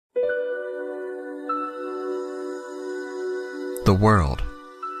The world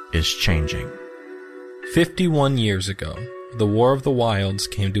is changing. 51 years ago, the War of the Wilds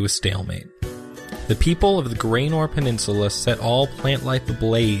came to a stalemate. The people of the Graynor Peninsula set all plant life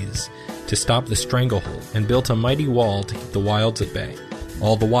ablaze to stop the Stranglehold and built a mighty wall to keep the wilds at bay.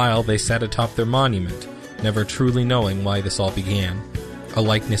 All the while, they sat atop their monument, never truly knowing why this all began. A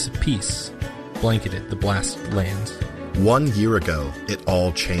likeness of peace blanketed the blasted lands. 1 year ago, it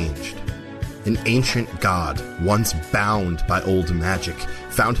all changed. An ancient god, once bound by old magic,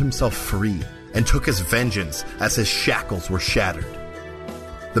 found himself free and took his vengeance as his shackles were shattered.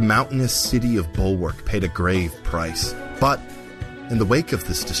 The mountainous city of Bulwark paid a grave price, but in the wake of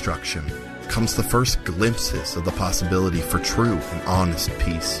this destruction comes the first glimpses of the possibility for true and honest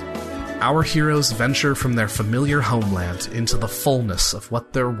peace. Our heroes venture from their familiar homeland into the fullness of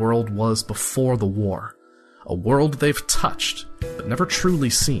what their world was before the war. A world they've touched, but never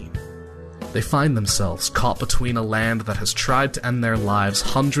truly seen. They find themselves caught between a land that has tried to end their lives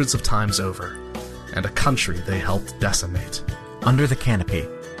hundreds of times over, and a country they helped decimate. Under the canopy,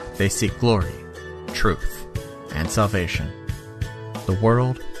 they seek glory, truth, and salvation. The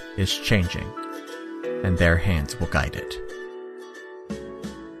world is changing, and their hands will guide it.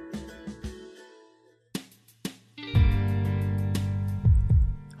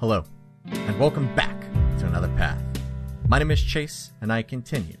 Hello, and welcome back to Another Path. My name is Chase, and I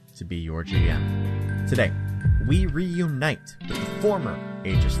continue to be your GM. Today, we reunite with the former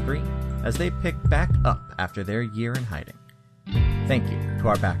Aegis 3 as they pick back up after their year in hiding. Thank you to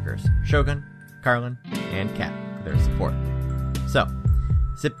our backers, Shogun, Carlin, and Kat, for their support. So,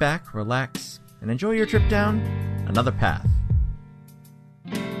 sit back, relax, and enjoy your trip down another path.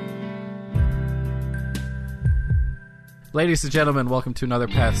 Ladies and gentlemen, welcome to Another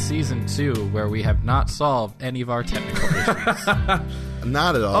Path Season 2, where we have not solved any of our technical issues.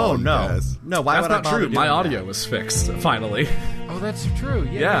 Not at all. Oh, no. Guys. No, why That's would not I bother true. doing My that? audio was fixed, finally. Oh, that's true.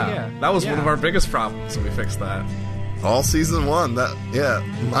 Yeah. That was one of our biggest problems, and we fixed that. All season one,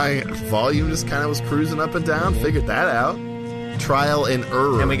 my volume just kind of was cruising up and down. Figured that out. Trial and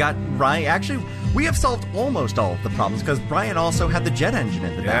error. And we got Ryan. Actually, we have solved almost all of the problems because Ryan also had the jet engine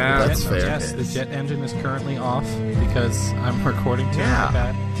in the back. Yeah, that's fair. Yes, the jet engine is currently off because I'm recording to Yeah.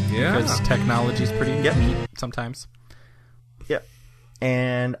 an iPad. Yeah. Because technology's pretty Yep. neat sometimes. Yep.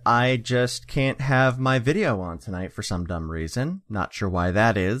 And I just can't have my video on tonight for some dumb reason. Not sure why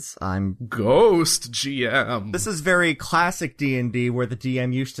that is. Ghost GM. This is very classic D&D where the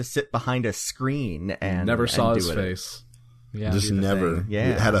DM used to sit behind a screen and Never saw and his do it. face. Yeah. Just do the never. thing. Yeah.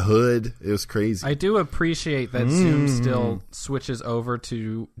 It had a hood. It was crazy. I do appreciate that Zoom still switches over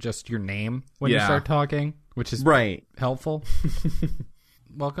to just your name when you Yeah. start talking, which is Right. helpful.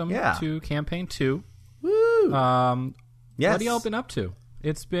 Welcome Yeah. to Campaign 2. Woo! What Yes. have y'all been up to?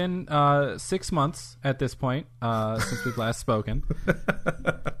 It's been 6 months at this point since we've last spoken.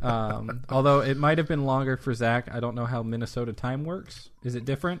 Although it might have been longer for Zach. I don't know how Minnesota time works. Is it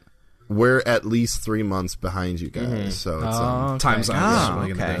different? We're at least 3 months behind you guys, so it's Okay. Time zone. Oh, What are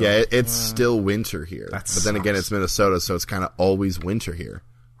you gonna okay. do? yeah, it's still winter here. That But then again, sucks. it's Minnesota, so it's kind of always winter here.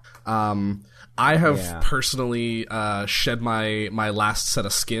 I have Yeah. personally shed my last set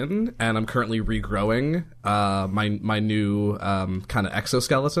of skin, and I'm currently regrowing my new kind of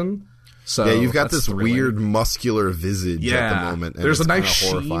exoskeleton. So Yeah, you've got that's this thrilling. weird muscular visage at the moment. And There's a it's nice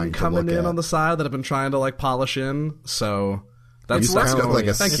kinda horrifying sheen to coming look in at. on the side that I've been trying to like polish in. So that's You sound going. like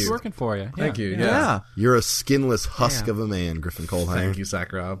a Thank It's you. working for you. Thank you. Yeah. Yeah. You're a skinless husk of a man, Griffin Colheimer. Thank you,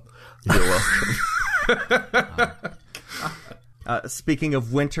 Zach Rob. You're welcome. Speaking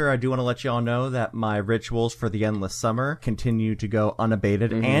of winter, I do want to let you all know that my rituals for the endless summer continue to go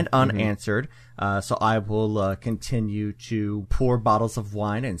unabated and unanswered. So I will continue to pour bottles of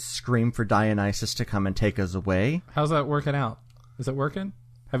wine and scream for Dionysus to come and take us away. How's that working out? Is it working?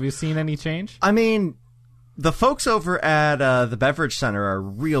 Have you seen any change? I mean, the folks over at the Beverage Center are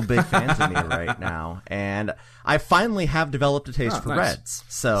real big fans of me right now, and I finally have developed a taste for nice. reds.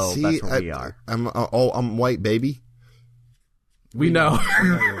 So See, that's where we are. I'm white, baby. We know. I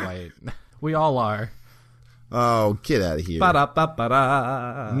know you're white. We all are. Oh, get out of here.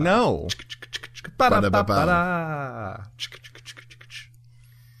 Ba-da-ba-ba-da. No. Ba-da-ba-ba-da.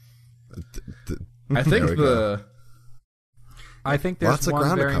 I think There we go. I think there's Lots of one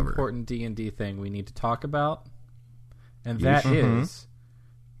ground to very cover. important D&D thing we need to talk about, and that is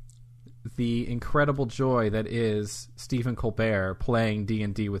the incredible joy that is Stephen Colbert playing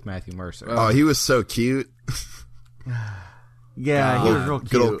D&D with Matthew Mercer. Oh, he was so cute. Yeah, he was real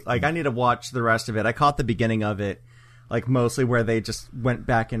Good old- cute. Like, I need to watch the rest of it. I caught the beginning of it, like, mostly where they just went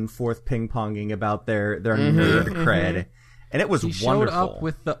back and forth ping-ponging about their nerd cred. and it was He showed wonderful. up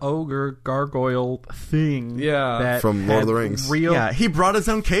with the ogre gargoyle thing. Yeah. that From Lord of the had Rings. Real, Yeah, he brought his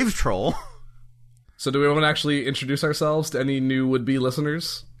own cave troll. So do we want to actually introduce ourselves to any new would-be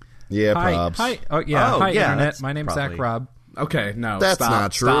listeners? Yeah, Hi, probs. hi. Oh yeah, Oh, hi yeah, internet. that's My name's probably- Zach Robb. Okay, no. That's stop,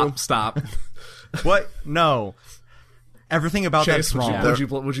 not true. Stop. What? No. Everything about Chase, that's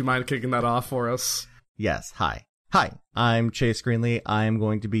wrong. would you mind kicking that off for us? Yes, hi. Hi, I'm Chase Greenlee. I am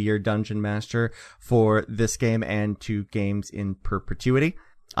going to be your dungeon master for this game and 2 games in perpetuity.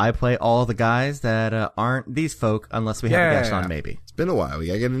 I play all the guys that aren't these folk unless we have a guest Yeah. on, maybe. It's been a while. We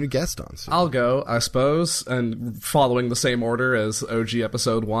gotta get a new guest on soon. I'll go, I suppose, and following the same order as OG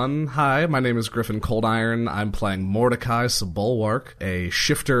Episode 1. Hi, my name is Griffin Coldiron. I'm playing Mordecai Sebulwark, a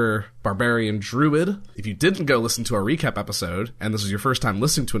shifter barbarian druid. If you didn't go listen to our recap episode, and this is your first time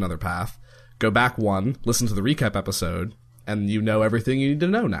listening to Another Path, go back 1, listen to the recap episode, and you know everything you need to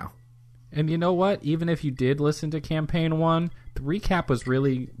know now. And you know what? Even if you did listen to Campaign 1, the recap was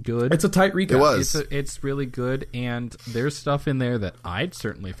really good. It's a tight recap. It was. It's really good, and there's stuff in there that I'd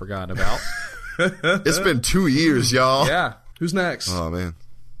certainly forgot about. It's been 2 years, y'all. Yeah. Who's next? Oh, man.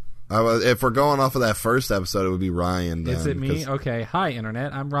 If we're going off of that first episode, it would be Ryan. Is then, it me? 'cause- Okay. Hi,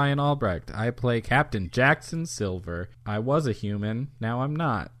 Internet. I'm Ryan Albrecht. I play Captain Jackson Silver. I was a human. Now I'm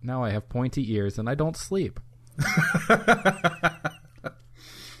not. Now I have pointy ears, and I don't sleep.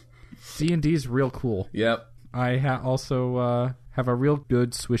 D&D's real cool. Yep. I also have a real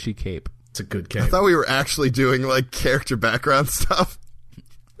good swishy cape. It's a good I game. thought we were actually doing, like, character background stuff.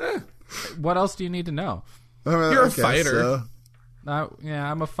 What else do you need to know? You're a fighter.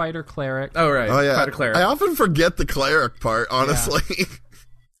 Yeah, I'm a fighter cleric. Oh, right. Oh, yeah. Fight a cleric. I often forget the cleric part, honestly.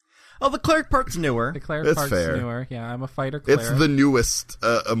 Oh, the cleric part's newer. The cleric It's part's fair. newer. Yeah, I'm a fighter cleric. It's the newest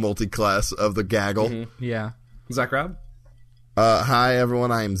multi-class of the gaggle. Yeah. Zach Robb? Hi,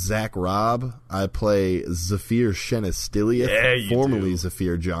 everyone. I am Zach Robb. I play Zephyr Shenistiliath, Yeah, you formerly do.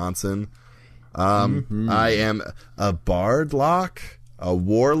 Zephyr Johnson. I am a bardlock, a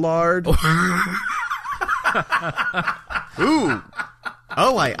warlord. Ooh.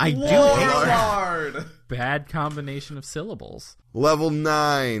 Oh, I do hate that. Bad combination of syllables. Level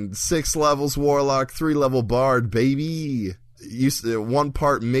 9, 6 levels warlock, 3 level bard, baby. 1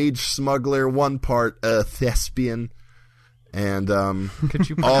 part mage smuggler, 1 part thespian, and Could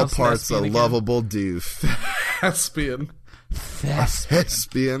you all pronounce parts a thespian again? lovable doof. Thespian.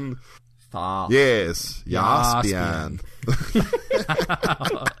 Thespian. Yes, Yaspian.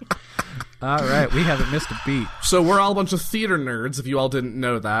 All right, we haven't missed a beat. So we're all a bunch of theater nerds, if you all didn't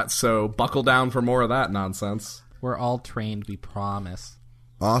know that, so buckle down for more of that nonsense. We're all trained, we promise.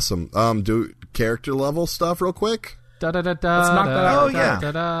 Awesome. Do character level stuff real quick. Da da da da. Let's knock that out. Oh, yeah.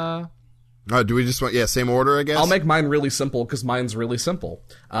 Da, da. Do we just want same order, I guess? I'll make mine really simple, because mine's really simple.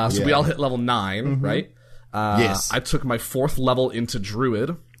 So we all hit level 9, right? Yes. I took my 4th level into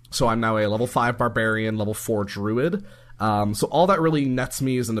Druid, so I'm now a level 5 Barbarian, level 4 Druid. So all that really nets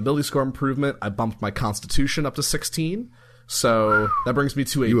me is an ability score improvement. I bumped my Constitution up to 16, so that brings me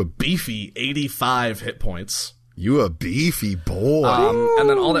to a beefy 85 hit points. You a beefy boy. And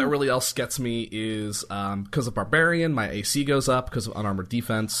then all that really else gets me is, because of Barbarian, my AC goes up because of unarmored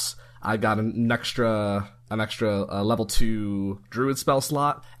defense. I got an extra level 2 Druid spell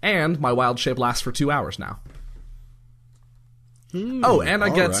slot, and my Wild Shape lasts for 2 hours now. And I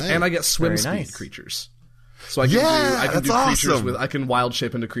get swim Very speed nice. creatures. So I can that's do creatures awesome. I can wild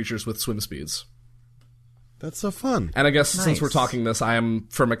shape into creatures with swim speeds. That's so fun. And I guess since Nice. we're talking this, I am,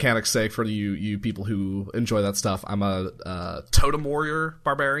 for mechanics' sake, for you people who enjoy that stuff, I'm a totem warrior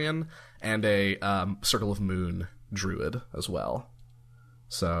barbarian and a Circle of Moon druid as well.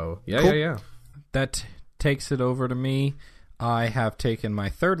 So yeah. That takes it over to me. I have taken my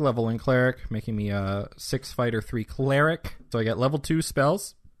 3rd level in cleric, making me a 6 fighter 3 cleric. So I get level 2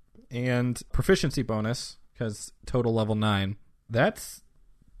 spells and proficiency bonus because total level 9. That's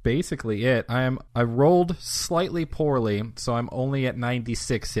basically it. I rolled slightly poorly, so I'm only at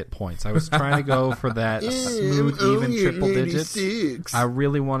 96 hit points. I was trying to go for that smooth, even triple digits. I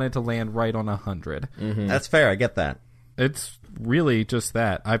really wanted to land right on 100. That's fair. I get that. It's really just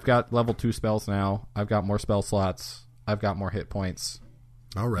that. I've got level 2 spells now. I've got more spell slots. I've got more hit points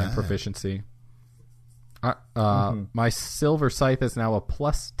All right. and proficiency. My Silver Scythe is now a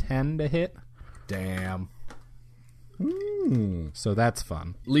plus 10 to hit, Damn. so that's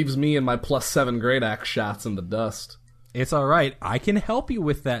fun. Leaves me and my plus 7 great axe shots in the dust. It's all right. I can help you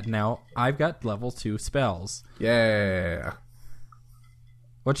with that now. I've got level 2 spells. Yeah.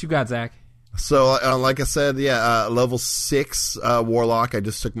 What you got, Zach? So, like I said, level 6 warlock. I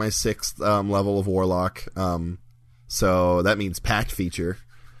just took my 6th level of warlock. So that means pact feature.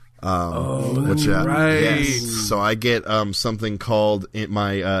 right. Yes. So I get something called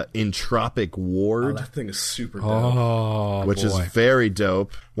my Entropic Ward. That thing is super dope. Oh, which is very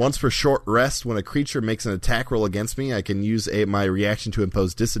dope. Once per short rest, when a creature makes an attack roll against me, I can use my reaction to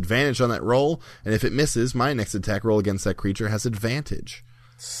impose disadvantage on that roll, and if it misses, my next attack roll against that creature has advantage.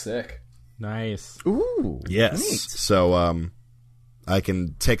 Sick. Nice. Ooh. Yes. Neat. So I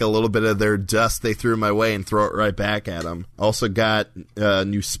can take a little bit of their dust they threw my way and throw it right back at them. Also got a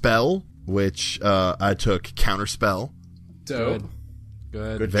new spell, which I took Counterspell. Dope.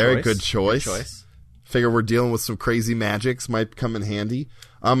 Good. Very good choice. Figure we're dealing with some crazy magics, might come in handy.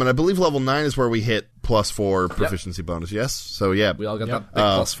 And I believe level 9 is where we hit +4 proficiency bonus, yes? So yeah. We all got that big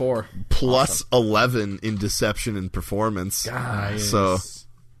 +4. Plus 11 in deception and performance. Nice. So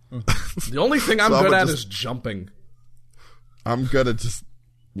The only thing I'm So good I'm at just- is jumping. I'm good at just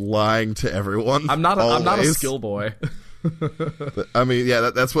lying to everyone. I'm not a always. skill boy. But, I mean, yeah,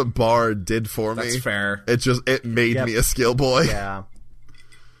 that's what Bard did for me. That's fair. It made me a skill boy. Yeah.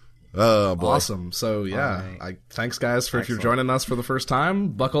 Oh boy. Awesome. So yeah, Alright. thanks guys for if you're joining us for the first time.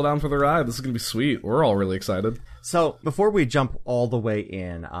 Buckle down for the ride. This is gonna be sweet. We're all really excited. So before we jump all the way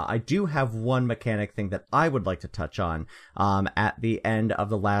in, I do have one mechanic thing that I would like to touch on. At the end of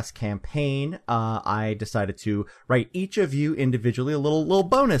the last campaign, I decided to write each of you individually a little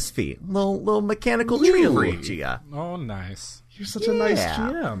bonus fee, little mechanical treat for each of you. Oh, nice. You're such a nice Yeah.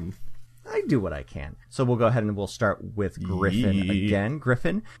 GM. I do what I can. So we'll go ahead and we'll start with Griffin again.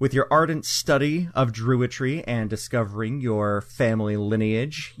 Griffin, with your ardent study of druidry and discovering your family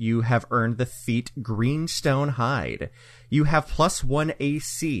lineage, you have earned the feat Greenstone Hide. You have +1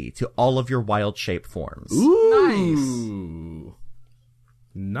 AC to all of your wild shape forms. Ooh.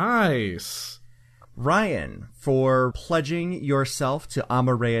 Nice. Ryan, for pledging yourself to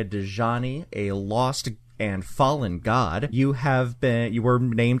Amareya Dejani, a lost and fallen god, you were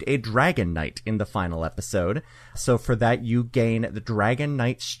named a Dragon Knight in the final episode. So for that, you gain the Dragon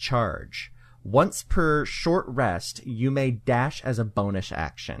Knight's charge. Once per short rest, you may dash as a bonus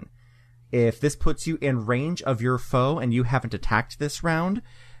action. If this puts you in range of your foe and you haven't attacked this round,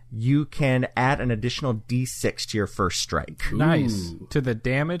 you can add an additional d6 to your first strike. Nice. To the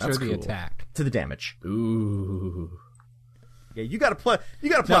damage That's or the cool. attack? To the damage. Ooh. Yeah, you got a plus. You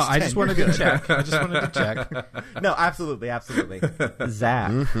got a No, plus. I 10. just You're wanted to good. check. I just wanted to check. No, absolutely.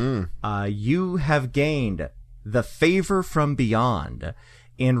 Zach, you have gained the favor from beyond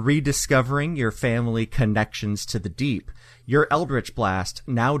in rediscovering your family connections to the deep. Your Eldritch Blast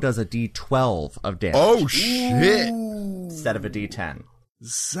now does a d12 of damage Oh shit! instead of a d10.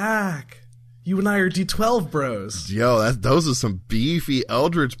 Zach, you and I are D12 bros. Yo, those are some beefy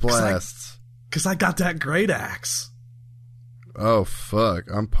Eldritch blasts. Cause I got that great axe. Oh fuck!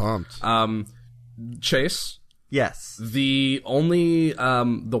 I'm pumped. Chase, Yes. the only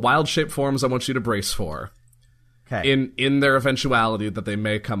the wild shape forms I want you to brace for Okay. in their eventuality that they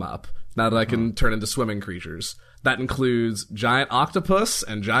may come up. Now that I can turn into swimming creatures, that includes giant octopus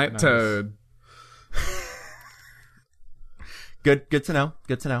and giant toad. Good to know.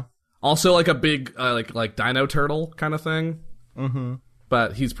 Good to know. Also, like a big like dino turtle kind of thing. Mm-hmm.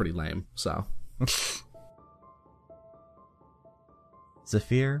 But he's pretty lame. So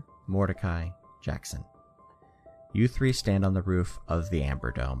Zephyr, Mordecai, Jackson. You three stand on the roof of the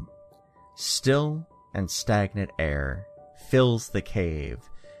Amber Dome. Still and stagnant air fills the cave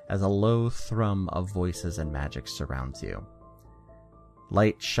as a low thrum of voices and magic surrounds you.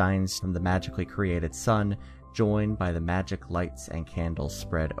 Light shines from the magically created sun, joined by the magic lights and candles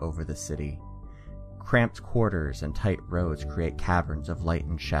spread over the city. Cramped quarters and tight roads create caverns of light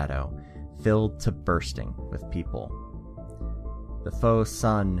and shadow, filled to bursting with people. The faux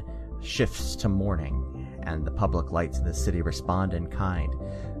sun shifts to morning, and the public lights of the city respond in kind,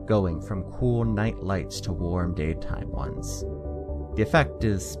 going from cool night lights to warm daytime ones. The effect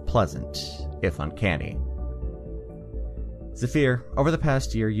is pleasant, if uncanny. Zephyr, over the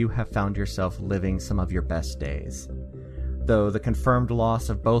past year you have found yourself living some of your best days. Though the confirmed loss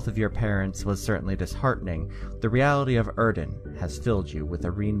of both of your parents was certainly disheartening, the reality of Erden has filled you with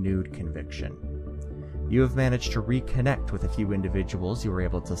a renewed conviction. You have managed to reconnect with a few individuals you were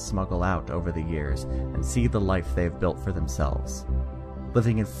able to smuggle out over the years and see the life they have built for themselves,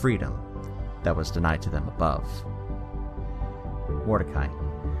 living in freedom that was denied to them above. Mordecai,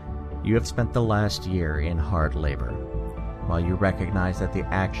 you have spent the last year in hard labor. While you recognize that the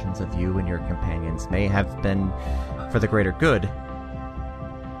actions of you and your companions may have been for the greater good,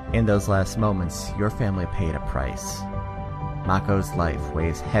 in those last moments, your family paid a price. Mako's life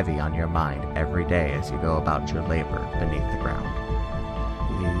weighs heavy on your mind every day as you go about your labor beneath the ground.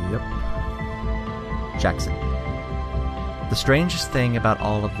 yep. Jackson, The strangest thing about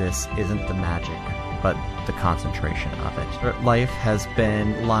all of this isn't the magic, but the concentration of it. Life has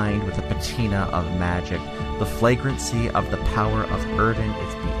been lined with a patina of magic. The flagrancy of the power of Erden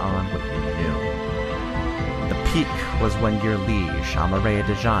is beyond what you knew. The peak was when your liege, Amareya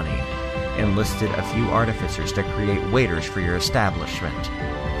Dejani, enlisted a few artificers to create waiters for your establishment,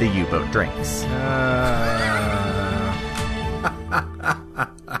 the U-boat drinks.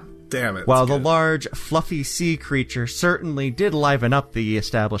 Damn it. While the large, fluffy sea creature certainly did liven up the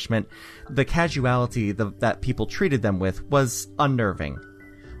establishment, the casuality that people treated them with was unnerving.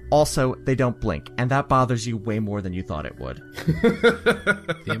 Also, they don't blink, and that bothers you way more than you thought it would.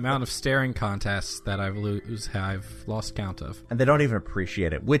 The amount of staring contests that I've lost count of. And they don't even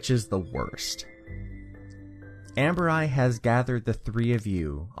appreciate it, which is the worst. Amber Eye has gathered the three of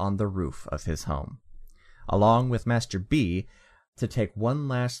you on the roof of his home, along with Master B, to take one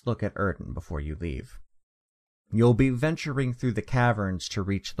last look at Erden before you leave. You'll be venturing through the caverns to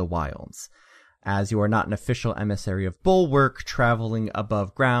reach the wilds. As you are not an official emissary of Bulwark, traveling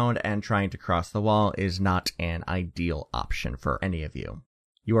above ground and trying to cross the wall is not an ideal option for any of you.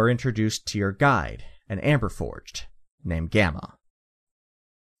 You are introduced to your guide, an Amberforged, named Gamma.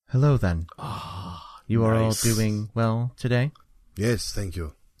 Hello then. You are all doing well today? Yes, thank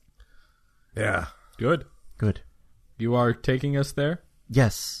you. Yeah. Good. Good. You are taking us there?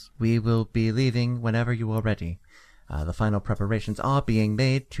 Yes, we will be leaving whenever you are ready. The final preparations are being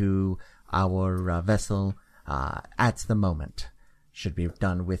made to our vessel at the moment. Should be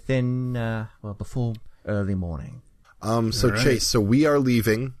done within, before early morning. So right. Chase, so we are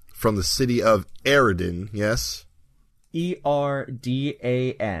leaving from the city of Erden, yes?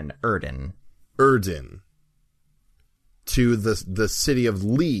 Erdan, Erden. Erden. To the city of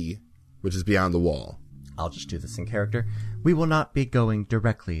Lee, which is beyond the wall. I'll just do this in character. We will not be going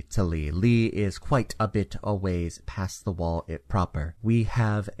directly to Lee. Lee is quite a bit a ways past the wall proper. We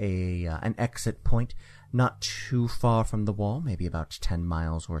have an exit point not too far from the wall, maybe about 10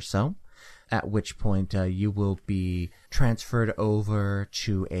 miles or so, at which point you will be transferred over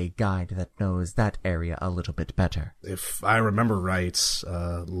to a guide that knows that area a little bit better. If I remember right,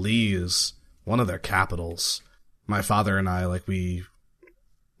 Lee is one of their capitals. My father and I, we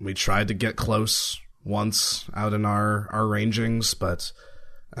tried to get close once out in our rangings, but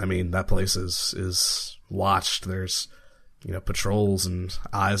I mean that place is watched. There's patrols and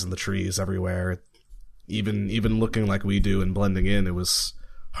eyes in the trees everywhere. Even looking like we do and blending in, it was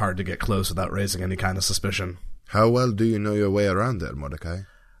hard to get close without raising any kind of suspicion. How well do you know your way around there, Mordecai?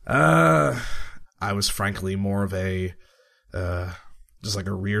 I was frankly more of a just like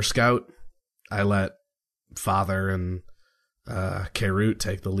a rear scout. I let father and Kerut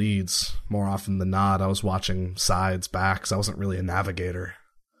take the leads more often than not. I was watching sides, backs. I wasn't really a navigator.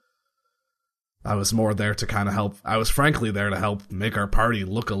 I was more there to kind of help. I was frankly there to help make our party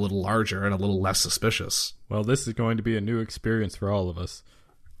look a little larger and a little less suspicious. Well, this is going to be a new experience for all of us.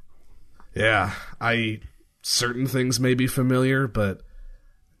 Yeah, certain things may be familiar, but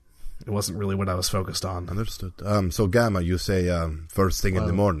it wasn't really what I was focused on. Understood. So Gamma, you say first thing in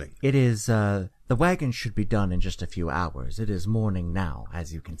the morning. It is, the wagon should be done in just a few hours. It is morning now,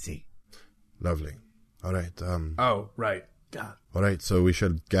 as you can see. Lovely. All right. Oh, right. God. All right, so we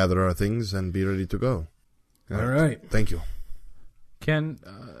should gather our things and be ready to go. All right. Thank you. Ken,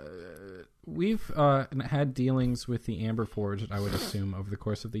 we've had dealings with the Amberforged, I would assume, over the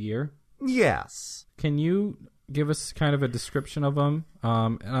course of the year. Yes. Can you give us kind of a description of them?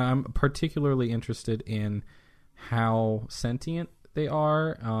 And I'm particularly interested in how sentient they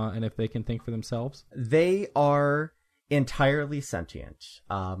are, and if they can think for themselves. They are entirely sentient.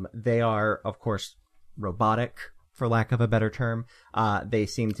 They are, of course, robotic, for lack of a better term. They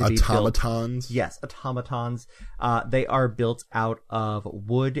seem to be automatons. Yes, automatons. They are built out of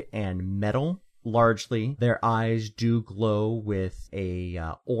wood and metal. Largely, their eyes do glow with a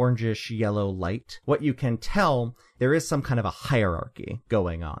orangish yellow light. What you can tell, there is some kind of a hierarchy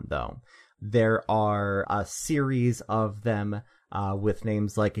going on, though. There are a series of them with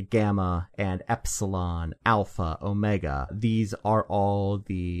names like Gamma and Epsilon, Alpha, Omega. These are all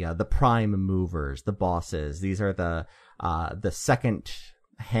the prime movers, the bosses. These are the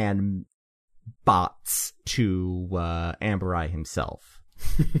second-hand bots to Amber Eye himself.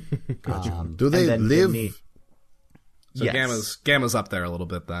 Do they live? So yes. Gamma's up there a little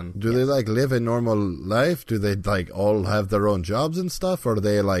bit then. Do they live a normal life? Do they all have their own jobs and stuff, or are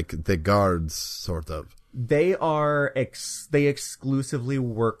they like the guards sort of? They are they exclusively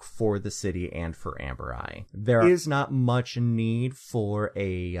work for the city and for Amber Eye. There is not much need for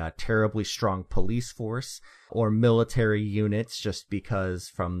a terribly strong police force or military units, just because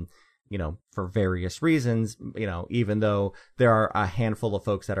from for various reasons, even though there are a handful of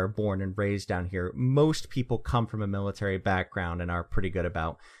folks that are born and raised down here, most people come from a military background and are pretty good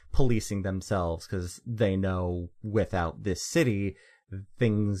about policing themselves because they know without this city,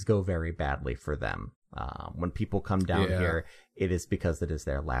 things go very badly for them. When people come down here, it is because it is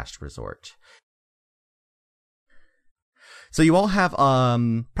their last resort. So you all have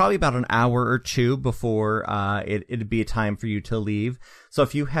probably about an hour or two before it'd be a time for you to leave. So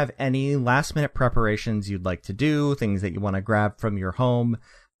if you have any last minute preparations you'd like to do, things that you want to grab from your home,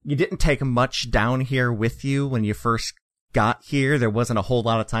 you didn't take much down here with you when you first got here. There wasn't a whole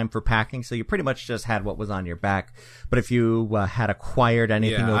lot of time for packing, so you pretty much just had what was on your back. But if you had acquired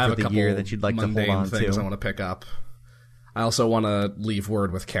anything over the year that you'd like to hold on things to, I want to pick up. I also want to leave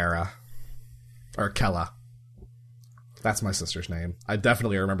word with Kara or Kella. That's my sister's name. I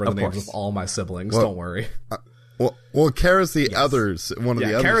definitely remember the names of all my siblings. Don't worry. Well, Kara's the others. One of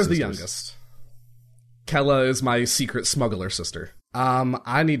the other Kara's sisters. the youngest. Kella is my secret smuggler sister.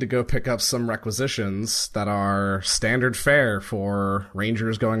 I need to go pick up some requisitions that are standard fare for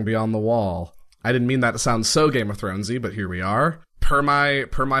Rangers going beyond the wall. I didn't mean that to sound so Game of Thronesy, but here we are. Per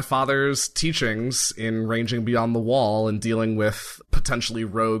my father's teachings in ranging beyond the wall and dealing with potentially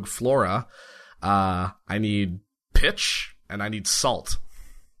rogue flora, I need pitch and I need salt.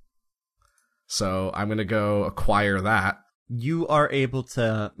 So I'm going to go acquire that. You are able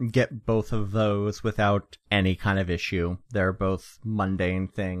to get both of those without any kind of issue. They're both mundane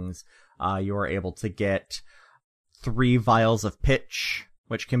things. You are able to get 3 vials of pitch,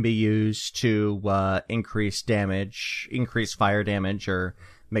 which can be used to increase fire damage, or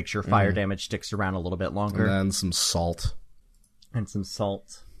make sure fire damage sticks around a little bit longer. And then some salt. And some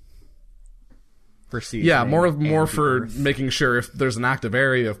salt. For seasoning. Yeah, more for making sure if there's an active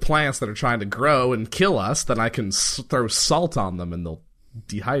area of plants that are trying to grow and kill us, then I can throw salt on them and they'll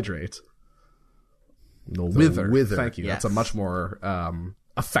dehydrate. They'll wither. Thank you. Yes. That's a much more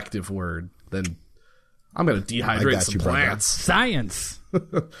effective word than I'm going to dehydrate some plants. Science.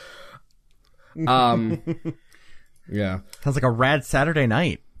 Yeah. Sounds like a rad Saturday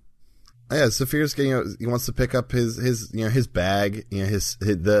night. Yeah, Zephyr's getting. He wants to pick up his bag,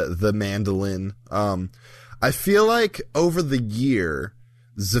 the mandolin. I feel like over the year,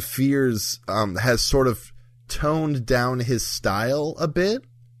 Zephyr's has sort of toned down his style a bit.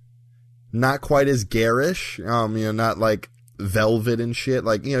 Not quite as garish. Not like velvet and shit.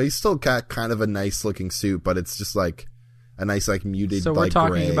 Like, he's still got kind of a nice looking suit, but it's just like a nice like muted. So we're like,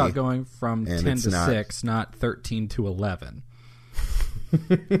 talking gray, about going from 10 to not 6, not 13 to 11.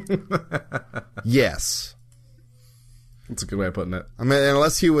 Yes. That's a good way of putting it. I mean,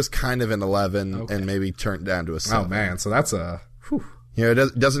 unless he was kind of an 11 and maybe turned down to a 7. Oh, man. So that's a... Whew.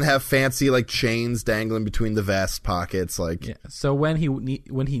 It doesn't have fancy like chains dangling between the vest pockets. Like, Yeah. So when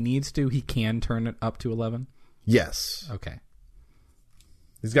he needs to, he can turn it up to 11? yes. Okay.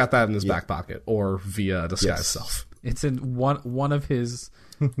 He's got that in his back pocket or via disguise self. It's in one of his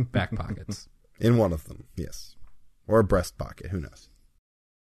back pockets. In one of them, yes. Or a breast pocket, who knows.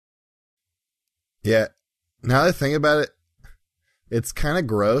 Yeah, now that I think about it, it's kind of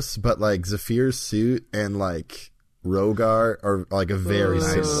gross, but like Zephyr's suit and like Rogar are like a very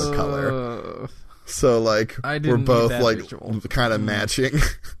similar color. So like we're both like kind of matching.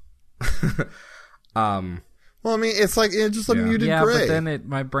 Well, I mean, it's like just a muted gray. But then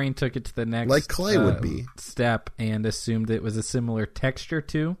my brain took it to the next like clay would be step and assumed it was a similar texture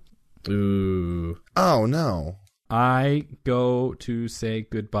too. Ooh. Oh no. I go to say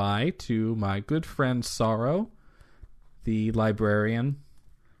goodbye to my good friend Sorrow, the librarian.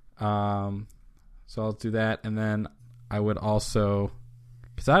 So I'll do that, and then I would also,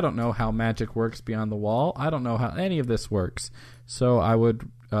 because I don't know how magic works beyond the wall. I don't know how any of this works. So I would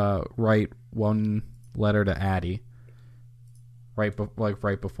write one letter to Addie, right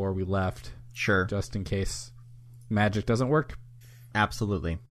before we left. Sure. Just in case magic doesn't work.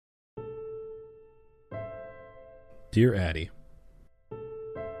 Absolutely. Dear Addie,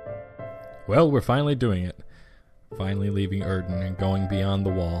 well, we're finally doing it. Finally leaving Erden and going beyond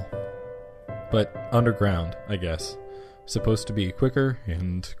the wall. But underground, I guess. Supposed to be quicker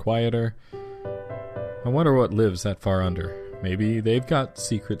and quieter. I wonder what lives that far under. Maybe they've got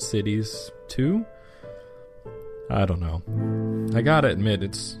secret cities, too? I don't know. I gotta admit,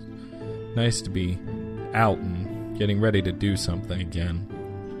 it's nice to be out and getting ready to do something again.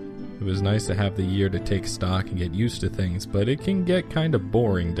 It was nice to have the year to take stock and get used to things, but it can get kind of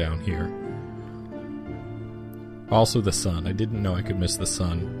boring down here. Also the sun. I didn't know I could miss the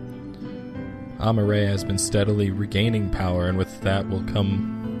sun. Amaray has been steadily regaining power, and with that will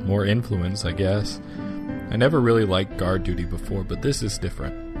come more influence, I guess. I never really liked guard duty before, but this is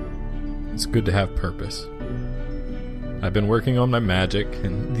different. It's good to have purpose. I've been working on my magic,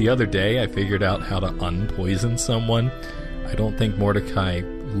 and the other day I figured out how to unpoison someone. I don't think Mordecai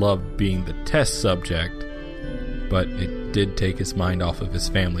loved being the test subject, but it did take his mind off of his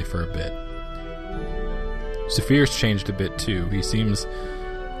family for a bit. Zephyr's changed a bit too. He seems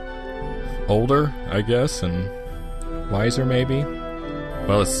older, I guess, and wiser maybe.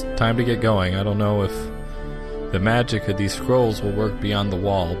 Well, it's time to get going. I don't know if the magic of these scrolls will work beyond the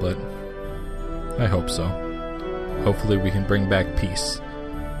wall, but I hope so. Hopefully we can bring back peace.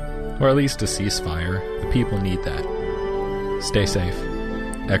 Or at least a ceasefire. The people need that. Stay safe.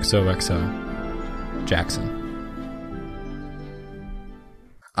 XOXO. Jackson.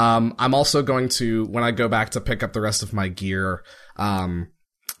 I'm also going to, when I go back to pick up the rest of my gear,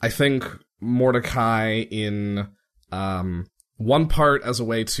 I think Mordecai in one part as a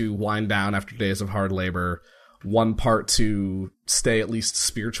way to wind down after days of hard labor, one part to stay at least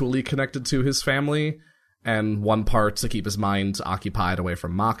spiritually connected to his family, and one part to keep his mind occupied away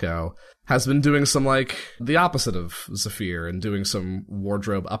from Mako, has been doing some, like, the opposite of Zephyr and doing some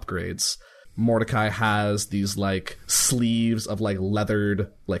wardrobe upgrades. Mordecai has these, like, sleeves of, like,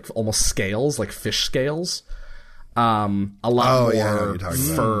 leathered, like, almost scales, like fish scales. A lot more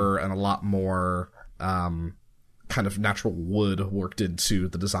fur and a lot more kind of natural wood worked into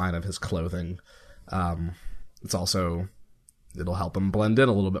the design of his clothing. It's also, it'll help him blend in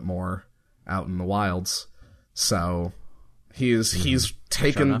a little bit more out in the wilds. So he's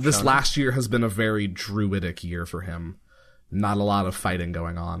taken, this last year has been a very druidic year for him. Not a lot of fighting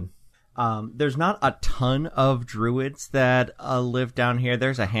going on. There's not a ton of druids that live down here.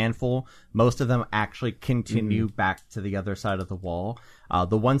 There's a handful. Most of them actually continue back to the other side of the wall.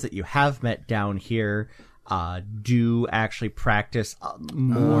 The ones that you have met down here do actually practice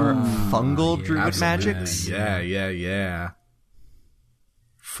more fungal druid magics. Yeah.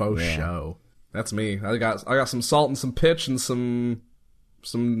 Faux show. That's me. I got some salt and some pitch and some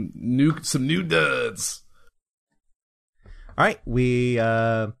new duds. All right, we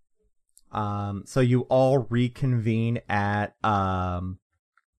so you all reconvene at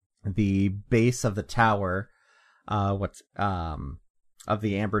the base of the tower, of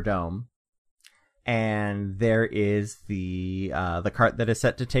the Amber Dome, and there is the cart that is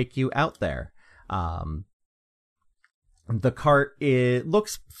set to take you out there. The cart, it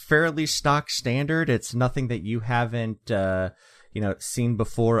looks fairly stock standard. It's nothing that you haven't seen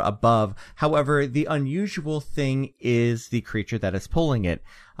before above. However, the unusual thing is the creature that is pulling it.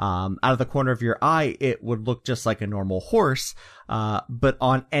 Out of the corner of your eye, it would look just like a normal horse, but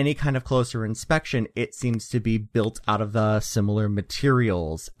on any kind of closer inspection, it seems to be built out of the similar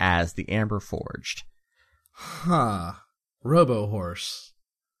materials as the Amber Forged. Huh. Robo-horse.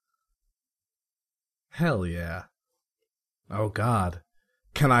 Hell yeah. Oh god.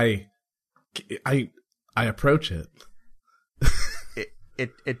 Can I approach it?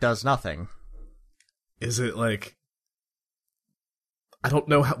 It does nothing. Is it like, I don't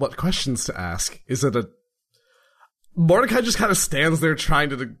know what questions to ask. Is it Mordecai just kind of stands there trying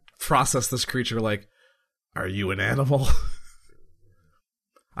to process this creature like, are you an animal?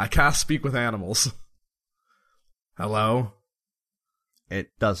 I can't speak with animals. Hello?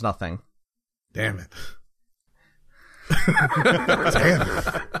 It does nothing. Damn it. Damn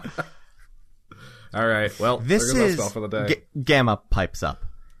it. All right, well, this there goes is my spell for the day. Gamma pipes up.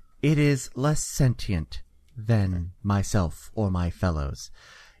 It is less sentient than myself or my fellows.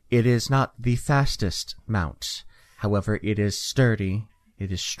 It is not the fastest mount. However, it is sturdy,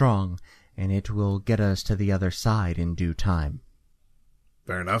 it is strong, and it will get us to the other side in due time.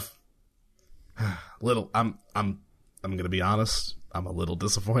 Fair enough. I'm gonna be honest. I'm a little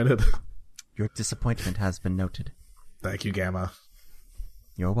disappointed. Your disappointment has been noted. Thank you, Gamma.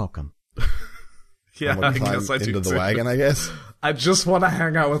 You're welcome. Yeah, I guess I do into the too. wagon, I guess. I just want to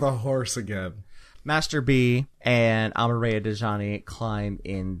hang out with a horse again. Master B and Amareya Dejani climb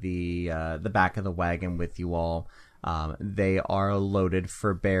in the back of the wagon with you all. They are loaded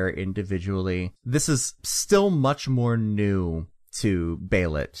for bear individually. This is still much more new to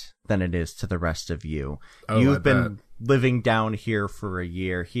Baelit than it is to the rest of you. You've been living down here for a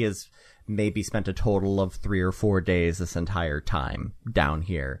year. He has maybe spent a total of 3 or 4 days this entire time down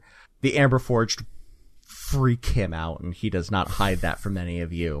here. The Amber Forged freak him out, and he does not hide that from any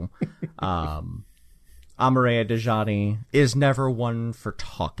of you. Amareya Dejani is never one for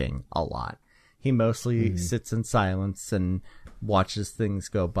talking a lot. He mostly sits in silence and watches things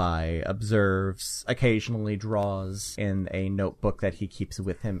go by, observes, occasionally draws in a notebook that he keeps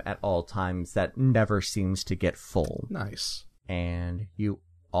with him at all times that never seems to get full. Nice. And you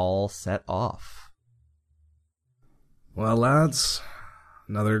all set off. Well, lads,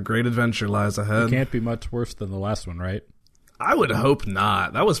 Another great adventure lies ahead. It can't be much worse than the last one, right? I would hope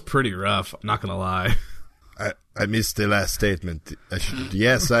not. That was pretty rough, I'm not gonna lie. I missed the last statement.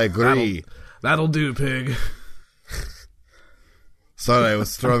 Yes, I agree. That'll do, pig. Sorry, I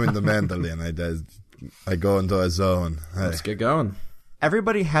was strumming the mandolin. I go into a zone. Let's get going.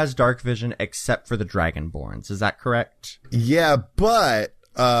 Everybody has dark vision except for the Dragonborns. Is that correct? Yeah, but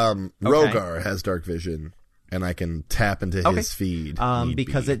Rogar has dark vision, and I can tap into his feed.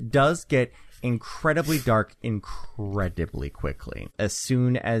 Because it does get incredibly dark incredibly quickly. As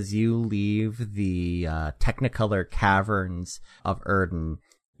soon as you leave the Technicolor caverns of Erden,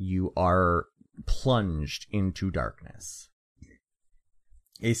 you are plunged into darkness.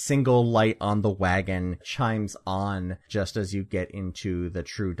 A single light on the wagon chimes on just as you get into the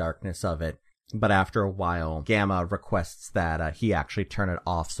true darkness of it. But after a while, Gamma requests that he actually turn it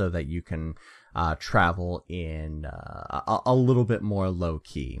off so that you can travel in a little bit more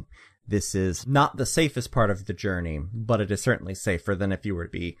low-key. This is not the safest part of the journey, but it is certainly safer than if you were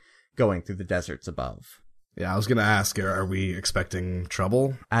to be going through the deserts above. Yeah, I was gonna ask, are we expecting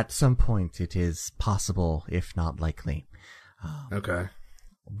trouble? At some point, it is possible, if not likely. Okay.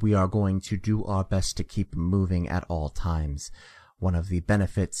 We are going to do our best to keep moving at all times. One of the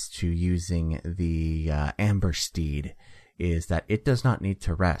benefits to using the Amber Steed is that it does not need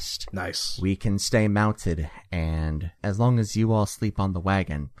to rest. Nice. We can stay mounted, and as long as you all sleep on the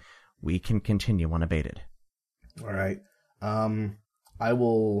wagon, we can continue unabated. All right. I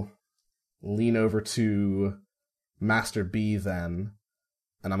will lean over to Master B then,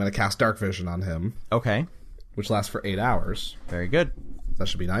 and I'm going to cast Dark Vision on him, Okay, which lasts for 8 hours. very good. That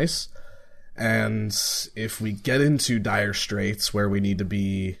should be nice. And if we get into dire straits where we need to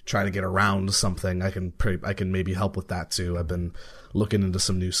be trying to get around something, I can maybe help with that too. I've been looking into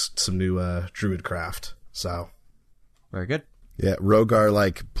some new druid craft. So Very good. Yeah,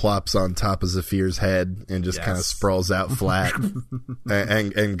 Rogar plops on top of Zephyr's head and just kind of sprawls out flat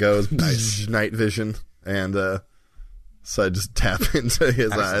and goes night vision, and so I just tap into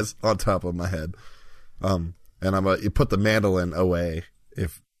his eyes on top of my head. And you put the mandolin away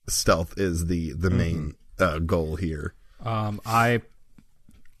if stealth is the main goal here. I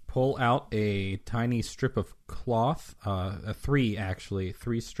pull out a tiny strip of cloth, three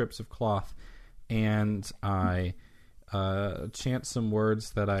strips of cloth, and I chant some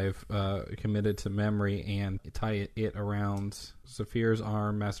words that I've committed to memory and tie it around Zephyr's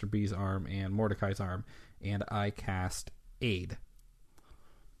arm, Master B's arm, and Mordecai's arm, and I cast Aid.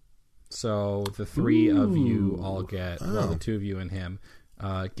 So the three of you all get, well, the two of you and him,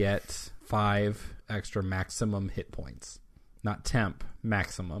 get 5 extra maximum hit points. Not temp,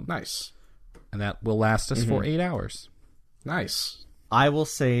 maximum. nice. And that will last us for 8 hours. Nice. I will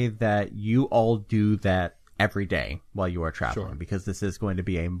say that you all do that every day while you are traveling, because this is going to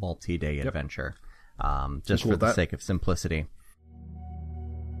be a multi-day adventure, just for the sake of simplicity.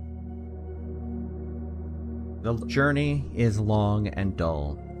 The journey is long and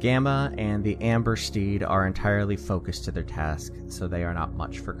dull. Gamma and the Amber Steed are entirely focused to their task, so they are not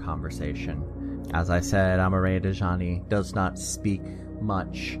much for conversation. As I said, Amareya Dejani does not speak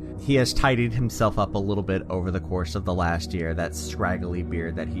much. He has tidied himself up a little bit over the course of the last year. That scraggly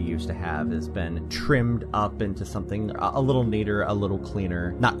beard that he used to have has been trimmed up into something a little neater, a little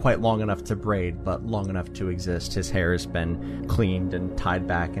cleaner. Not quite long enough to braid, but long enough to exist. His hair has been cleaned and tied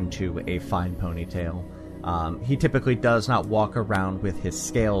back into a fine ponytail. He typically does not walk around with his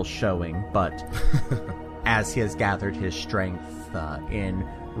scales showing, but as he has gathered his strength in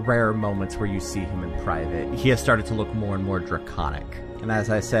rare moments where you see him in private, he has started to look more and more draconic. And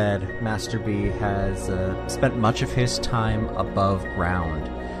as I said, Master B has spent much of his time above ground.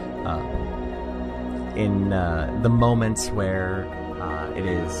 In the moments where it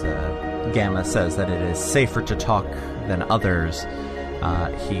is Gamma says that it is safer to talk than others,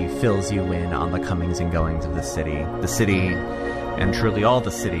 he fills you in on the comings and goings of the city. The city, and truly all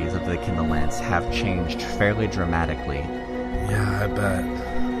the cities of the Kindlelands, have changed fairly dramatically. Yeah, I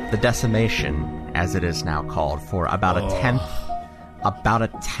bet. The decimation, as it is now called, for about a tenth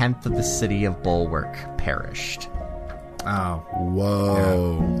of the city of Bulwark perished. Oh.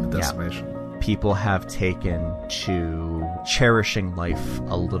 Whoa. Yeah, the decimation. People have taken to cherishing life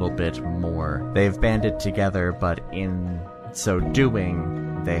a little bit more. They've banded together, but in so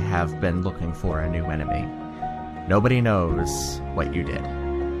doing, they have been looking for a new enemy. Nobody knows what you did.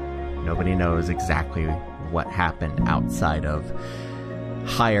 Nobody knows exactly what happened outside of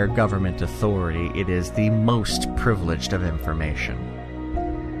higher government authority. It is the most privileged of information.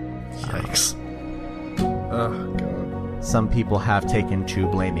 Yikes. Oh, God. Some people have taken to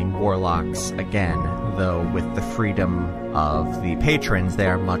blaming warlocks again, though with the freedom of the patrons, they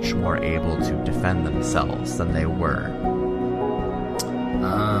are much more able to defend themselves than they were.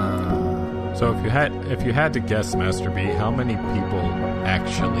 So if you had to guess, Master B, how many people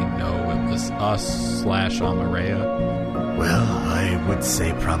actually know it was us / Amareya? Well, I would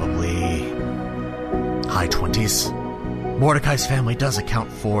say probably high 20s. Mordecai's family does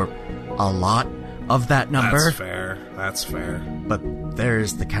account for a lot of that number. That's fair. But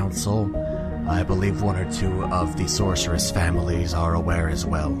there's the council. I believe one or two of the sorceress families are aware as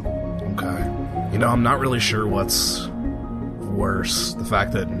well. Okay. I'm not really sure what's worse. The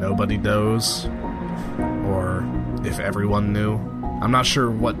fact that nobody knows, or if everyone knew. I'm not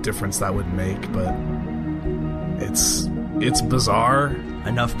sure what difference that would make, but it's bizarre.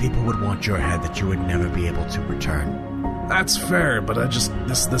 Enough people would want your head that you would never be able to return. That's fair, but I just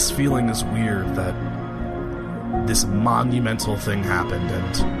this feeling is weird that this monumental thing happened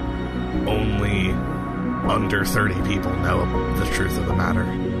and only under 30 people know the truth of the matter.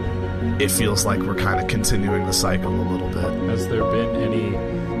 It feels like we're kind of continuing the cycle a little bit. Has there been any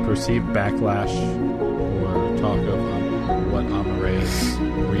perceived backlash or talk of what Amareya's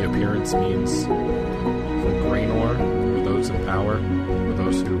reappearance means for Graynor, for those in power, for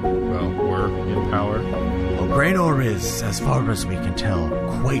those who, were in power? Well, Graynor is, as far as we can tell,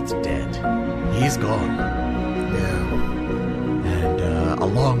 quite dead. He's gone. Yeah. And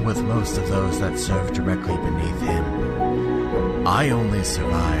along with most of those that served directly beneath him, I only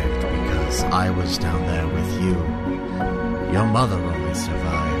survived because I was down there with you. Your mother only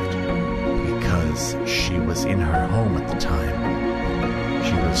survived because she was in her home at the time.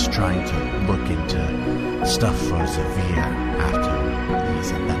 She was trying to look into stuff for Zavir after he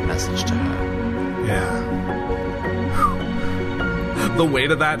sent that message to her. Yeah. The weight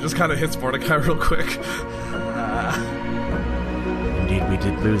of that just kind of hits Mordecai real quick. Indeed, we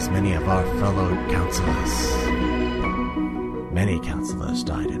did lose many of our fellow counselors. Many counselors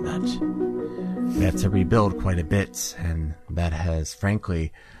died in that. We had to rebuild quite a bit, and that has,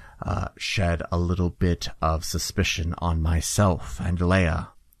 frankly, shed a little bit of suspicion on myself and Leia.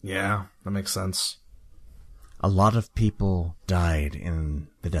 Yeah, that makes sense. A lot of people died in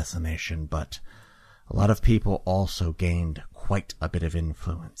the decimation, but a lot of people also gained quite a bit of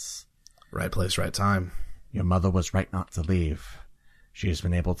influence. Right place, right time. Your mother was right not to leave. She has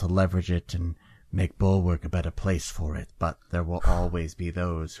been able to leverage it and make Bulwark a better place for it, but there will always be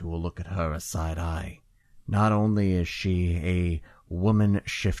those who will look at her a side eye. Not only is she a woman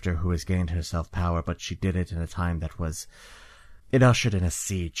shifter who has gained herself power, but she did it in a time that was... It ushered in a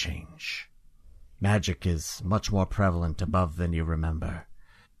sea change. Magic is much more prevalent above than you remember.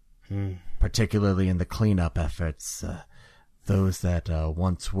 Particularly in the cleanup efforts, those that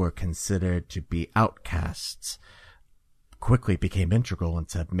once were considered to be outcasts quickly became integral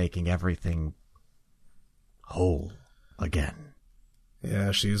into making everything whole again.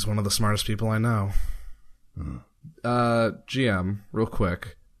 Yeah, she's one of the smartest people I know. GM, real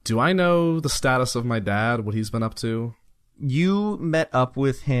quick. Do I know the status of my dad, what he's been up to? You met up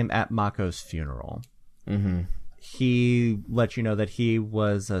with him at Mako's funeral. Mm-hmm. He let you know that he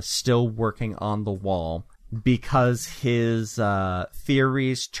was still working on the wall. Because his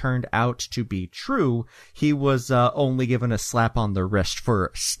theories turned out to be true, he was only given a slap on the wrist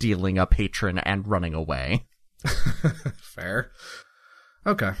for stealing a patron and running away. Fair.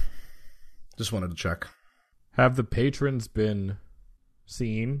 Okay. Just wanted to check. Have the patrons been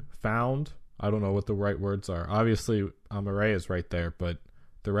seen, found? I don't know what the right words are. Obviously, Amareya is right there, but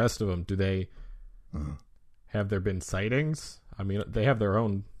the rest of them, do they... Have there been sightings? I mean, they have their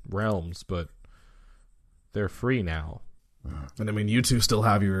own realms, but they're free now. And I mean, you two still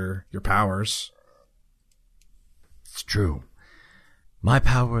have your powers. It's true. My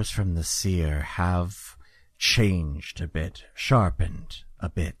powers from the seer have changed a bit, sharpened a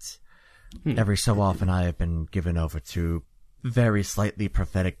bit. Every so often I have been given over to very slightly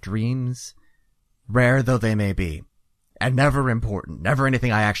prophetic dreams, rare though they may be, and never important, never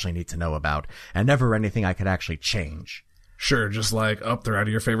anything I actually need to know about, and never anything I could actually change. Sure, just like, they're out of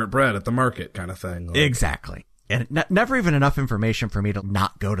your favorite bread at the market kind of thing. Like... Exactly. And never even enough information for me to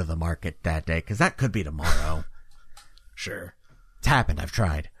not go to the market that day, because that could be tomorrow. Sure. It's happened, I've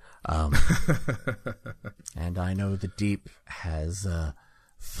tried. And I know the deep has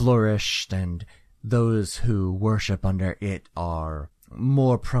flourished, and those who worship under it are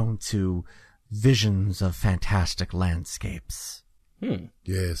more prone to visions of fantastic landscapes.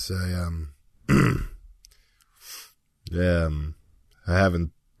 Yes, I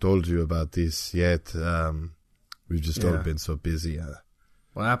haven't told you about this yet. We've just all been so busy.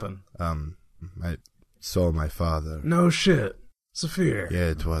 What happened? saw my father. No shit. Saphir. Yeah,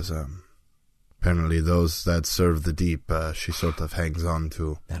 it was, apparently those that serve the deep, she sort of hangs on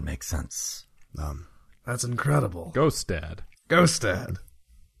to. That makes sense. That's incredible. Ghost Dad. Ghost Dad.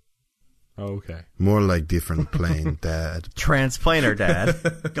 Okay. More like different plane, Dad. Transplaner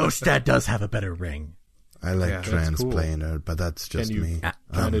Dad. Ghost Dad does have a better ring. I like Yeah, that's cool. transplaner, but that's just Can you me.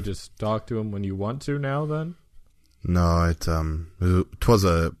 kind of just talk to him when you want to now, then? No, it was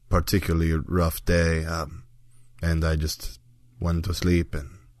a particularly rough day, and I just went to sleep, and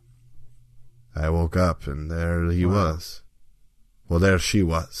I woke up, and there he was. Well, there she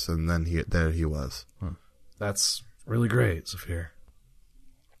was, and then there he was. That's really great, Saphir.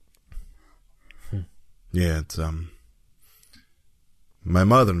 Yeah, it's my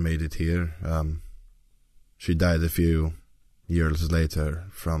mother made it here. She died a few years later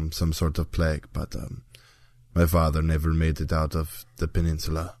from some sort of plague, but my father never made it out of the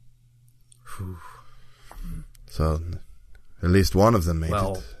peninsula. So, at least one of them made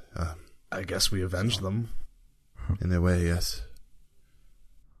Well, it. I guess we avenged them. In a way, yes.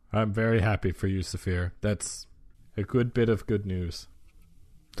 I'm very happy for you, Saphir. That's a good bit of good news.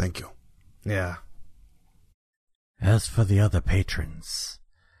 Thank you. Yeah. As for the other patrons,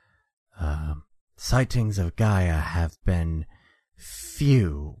 sightings of Gaia have been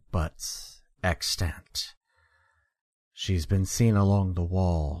few but extant. She's been seen along the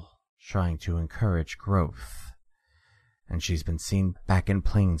wall, trying to encourage growth, and she's been seen back in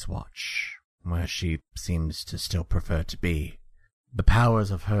Plainswatch, where she seems to still prefer to be. The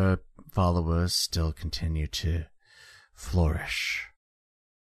powers of her followers still continue to flourish,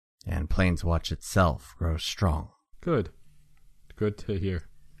 and Plainswatch itself grows strong. Good. Good to hear.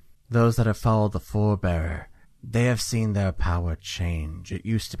 Those that have followed the Forebearer, they have seen their power change. It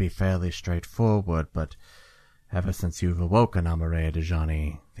used to be fairly straightforward, but ever since you've awoken, Amareya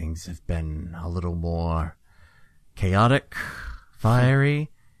Dejani, things have been a little more chaotic, fiery,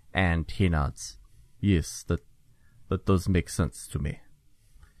 and he nods. Yes, that does make sense to me.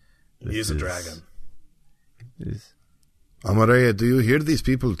 He's a dragon. Amareya, do you hear these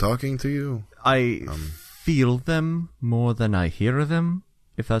people talking to you? I feel them more than I hear them,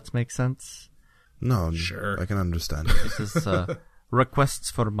 if that makes sense. No, Sure. I can understand. This is requests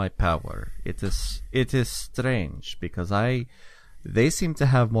for my power. It is strange because they seem to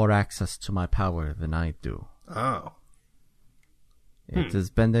have more access to my power than I do. Oh. It has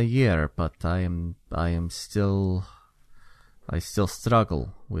been a year, but I still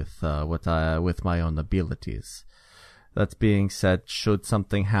struggle with with my own abilities. That being said, should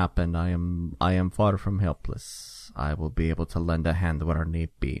something happen, I am far from helpless. I will be able to lend a hand where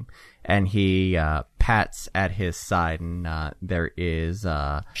need be. And he pats at his side, and there is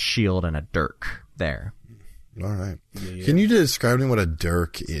a shield and a dirk there. All right. Can you describe to me what a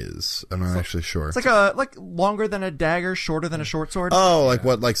dirk is? I'm not actually sure. It's like longer than a dagger, shorter than a short sword. Oh, like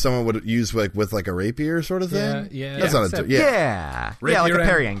what? Like someone would use with like a rapier sort of thing? Yeah. That's not a dirk. Yeah. Yeah, like a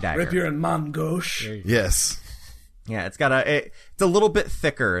parrying dagger. Rapier and Mangosh. Yes. Yeah, it's got it's a little bit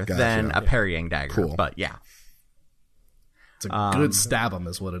thicker Gotcha. than a parrying dagger, Cool. but yeah. It's a good stab 'em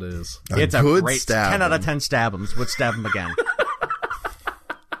is what it is. It's a good great stab 10 out of him. 10 stab 'ems. Would stab him again.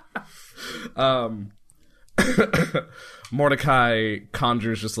 Mordecai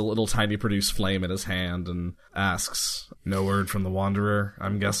conjures just a little tiny produced flame in his hand and asks, "No word from the Wanderer,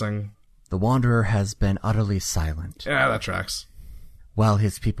 I'm guessing?" The Wanderer has been utterly silent. Yeah, that tracks. While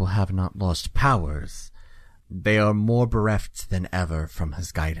his people have not lost powers, they are more bereft than ever from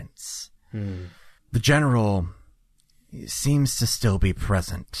his guidance. The general seems to still be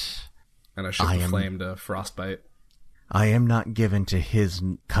present. And I shoot the flame to frostbite. I am not given to his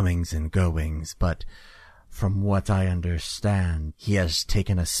comings and goings, but from what I understand, he has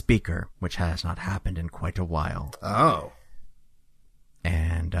taken a speaker, which has not happened in quite a while. Oh.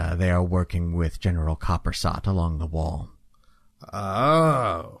 And they are working with General Coppersot along the wall.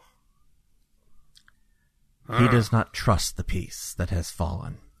 Oh. He does not trust the peace that has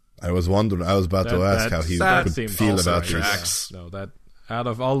fallen. I was wondering. I was about to ask how he that would seems feel also about this. tracks. No, that out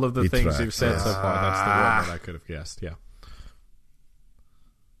of all of the He things tracks, you've said yes. so far, that's the one that I could have guessed. Yeah.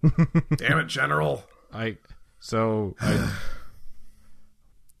 Damn it, General.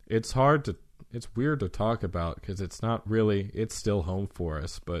 It's weird to talk about because it's not really, it's still home for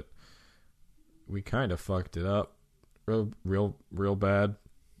us, but we kind of fucked it up real bad.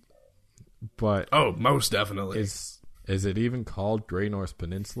 But Oh, most definitely. is it even called Grey Norse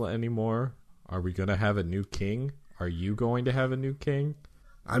Peninsula anymore? Are we going to have a new king? Are you going to have a new king?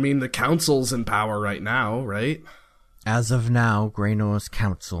 I mean, the council's in power right now, right? As of now, Grey Norse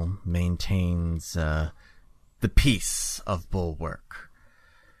Council maintains the peace of Bulwark.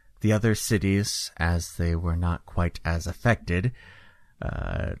 The other cities, as they were not quite as affected,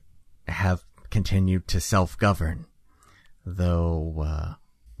 have continued to self-govern. Though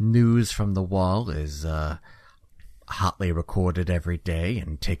news from the wall is hotly recorded every day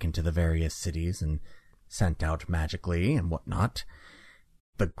and taken to the various cities and sent out magically and whatnot,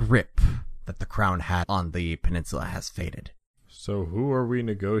 the grip that the crown had on the peninsula has faded. So who are we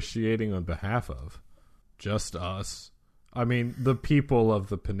negotiating on behalf of? Just us? I mean, the people of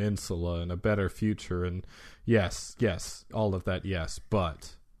the peninsula and a better future, and yes, all of that, yes,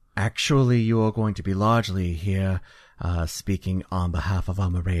 but... Actually, you are going to be largely here speaking on behalf of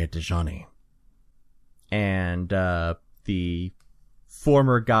Amareya Dejani. And the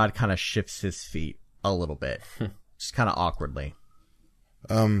former god kind of shifts his feet a little bit, just kind of awkwardly.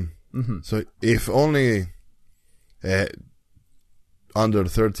 So if only under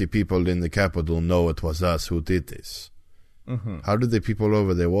 30 people in the capital know it was us who did this, how did the people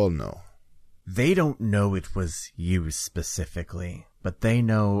over the wall know? They don't know it was you specifically, but they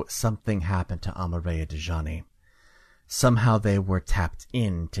know something happened to Amareya Dejani. Somehow they were tapped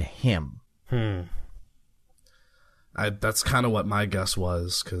into him. That's kind of what my guess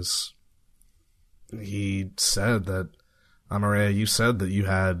was, because he said that, Amareya, you said that you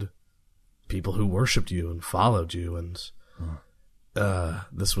had people who worshipped you and followed you, and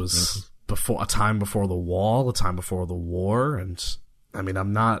this was a time before the wall, a time before the war, and I mean,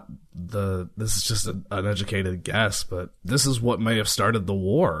 this is just an uneducated guess, but this is what may have started the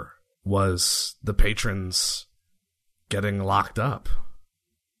war, was the patrons getting locked up.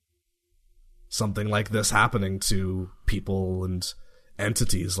 Something like this happening to people and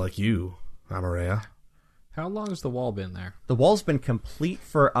entities like you, Amareya. How long has the wall been there? The wall's been complete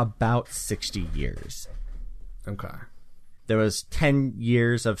for about 60 years. Okay. There was 10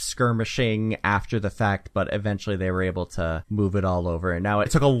 years of skirmishing after the fact, but eventually they were able to move it all over. And now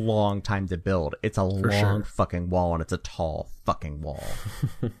it took a long time to build. It's a long fucking wall, and it's a tall fucking wall.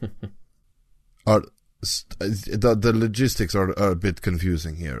 The logistics are a bit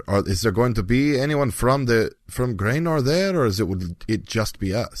confusing here. Is there going to be anyone from Graynor there, or would it just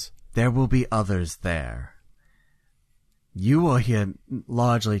be us? There will be others there. You are here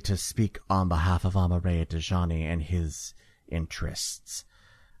largely to speak on behalf of Amareya Dejani and his interests.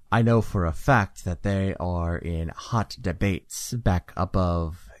 I know for a fact that they are in hot debates back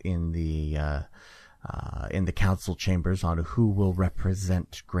above in the council chambers on who will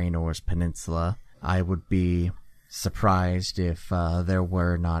represent Greynor's peninsula. I would be surprised if there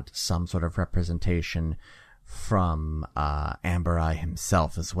were not some sort of representation from Amber Eye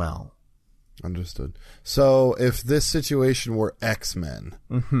himself as well. Understood. So, if this situation were X-Men,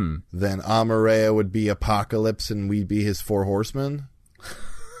 then Amareya would be Apocalypse and we'd be his four horsemen?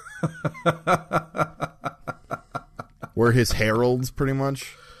 We're his heralds, pretty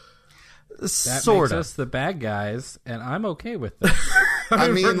much? That Sort makes of. us the bad guys, and I'm okay with this. I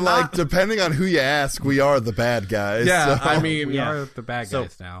mean, depending on who you ask, we are the bad guys. Yeah, so. I mean, We are the bad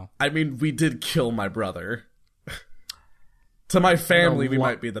guys now. I mean, we did kill my brother. To my family, we lo-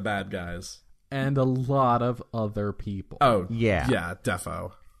 might be the bad guys. And a lot of other people. Oh, Yeah. Yeah,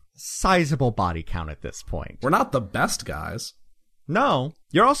 defo. Sizable body count at this point. We're not the best guys. No,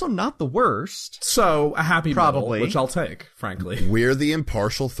 you're also not the worst. So, a happy Probably. middle, which I'll take, frankly. We're the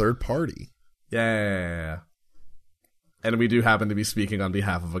impartial third party. Yeah. And we do happen to be speaking on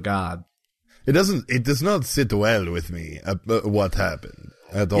behalf of a god. It does not sit well with me what happened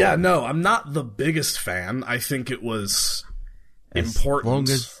at all. Yeah, no, I'm not the biggest fan. I think it was important. As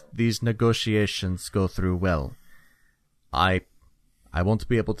long as these negotiations go through well, I won't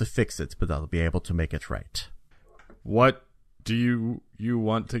be able to fix it, but I'll be able to make it right. What do you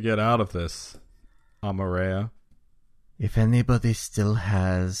want to get out of this, Amareya? If anybody still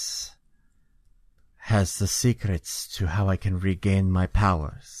has the secrets to how I can regain my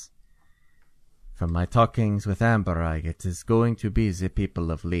powers, from my talkings with Amber Eye, it is going to be the people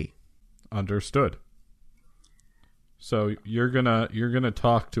of Lee. Understood. So you're gonna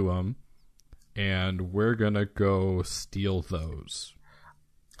talk to him, and we're gonna go steal those.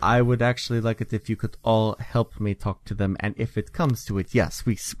 I would actually like it if you could all help me talk to them, and if it comes to it, yes,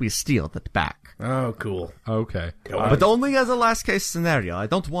 we steal that back. Oh, cool. Okay. But only as a last case scenario. I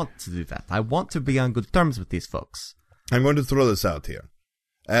don't want to do that. I want to be on good terms with these folks. I'm going to throw this out here.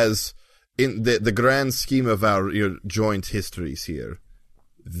 As in the grand scheme of our joint histories here,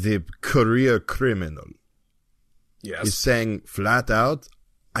 the career criminal Yes. is saying flat out,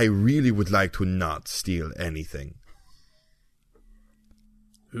 I really would like to not steal anything.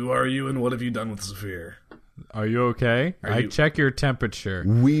 Who are you and what have you done with Zephyr? Are you okay? Check your temperature.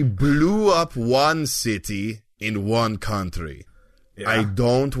 We blew up one city in one country. I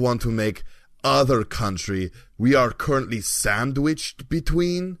don't want to make other country we are currently sandwiched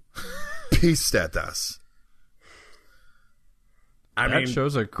between pissed at us. That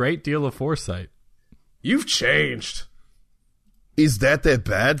shows a great deal of foresight. You've changed. Is that a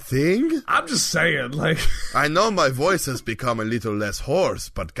bad thing? I'm just saying, like... I know my voice has become a little less hoarse,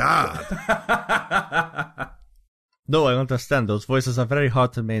 but God. No, I understand. Those voices are very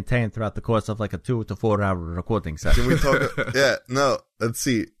hard to maintain throughout the course of like a 2 to 4 hour recording session. Can we talk? Yeah, no, let's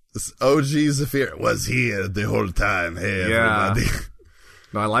see. OG Zephyr was here the whole time. Hey, everybody.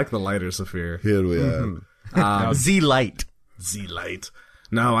 No, I like the lighter Zephyr. Here we are. Z-Light. Z-Light.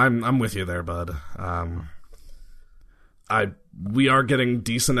 No, I'm with you there, bud. We are getting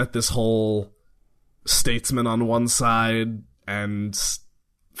decent at this whole statesman on one side and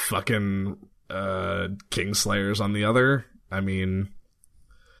fucking Kingslayers on the other. I mean,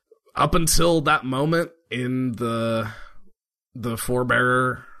 up until that moment in the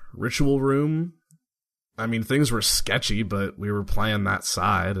Forebearer ritual room, I mean, things were sketchy, but we were playing that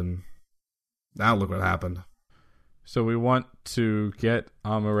side, and now look what happened. So we want to get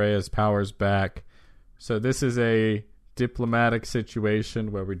Amarea's powers back. So this is a diplomatic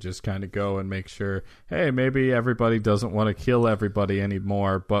situation where we just kind of go and make sure, hey, maybe everybody doesn't want to kill everybody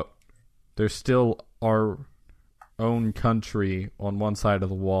anymore, but there's still our own country on one side of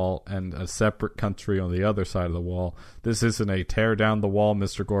the wall and a separate country on the other side of the wall. This isn't a tear down the wall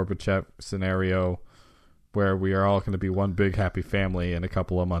Mr. Gorbachev scenario where we are all going to be one big happy family in a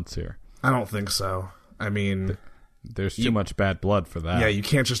couple of months here. I don't think so. I mean, there's too much bad blood for that. Yeah, you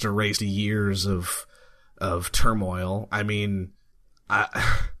can't just erase years of turmoil. I mean,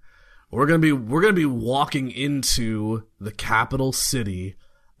 we're gonna be walking into the capital city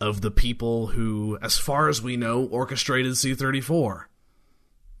of the people who, as far as we know, orchestrated C-34.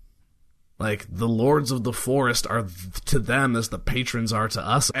 Like, the lords of the forest are to them as the patrons are to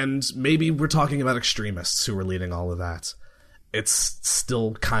us, and maybe we're talking about extremists who are leading all of that. It's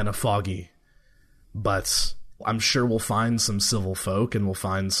still kind of foggy, but I'm sure we'll find some civil folk and we'll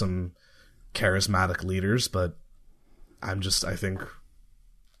find some charismatic leaders, but I think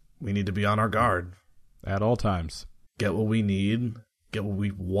we need to be on our guard. At all times. Get what we need, get what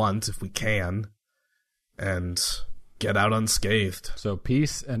we want if we can, and get out unscathed. So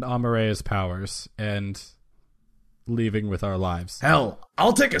peace and Amarea's powers, and leaving with our lives. Hell,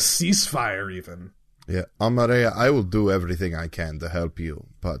 I'll take a ceasefire even. Yeah, Amarea, I will do everything I can to help you,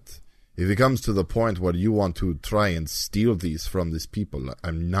 but if it comes to the point where you want to try and steal these from these people,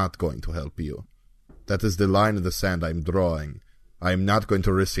 I'm not going to help you. That is the line in the sand I'm drawing. I am not going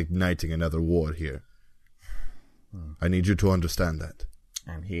to risk igniting another war here. I need you to understand that.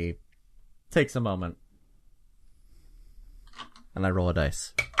 And he takes a moment. And I roll a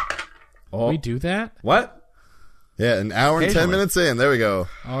dice. Oh. We do that? What? Yeah, an hour and 10 minutes in. There we go.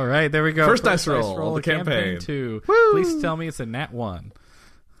 All right, there we go. First dice roll of the campaign. 2. Please tell me it's a nat 1.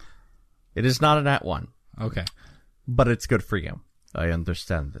 It is not a nat 1. Okay. But it's good for you. I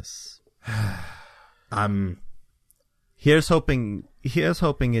understand this. Here's hoping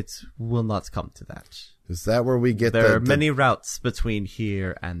it will not come to that. Is that where we get There are many routes between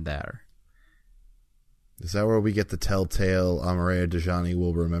here and there. Is that where we get the telltale Amareya Dejani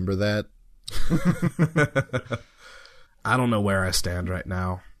will remember that? I don't know where I stand right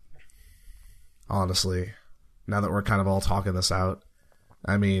now. Honestly. Now that we're kind of all talking this out.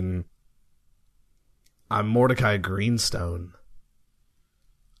 I mean, I'm Mordecai Greenstone.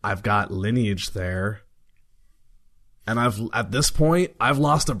 I've got lineage there. And at this point, I've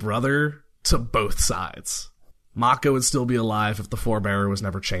lost a brother to both sides. Mako would still be alive if the Forebearer was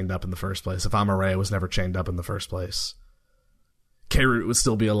never chained up in the first place, if Amareya was never chained up in the first place. Kaerut would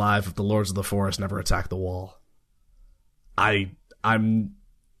still be alive if the Lords of the Forest never attacked the wall. I'm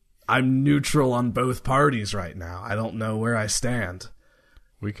neutral on both parties right now. I don't know where I stand.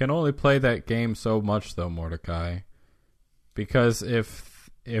 We can only play that game so much, though, Mordecai. Because if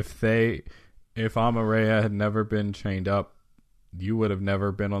Amareya had never been chained up, you would have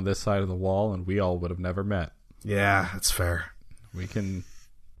never been on this side of the wall, and we all would have never met. Yeah, that's fair. We can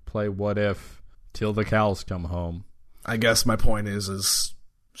play what if till the cows come home. I guess my point is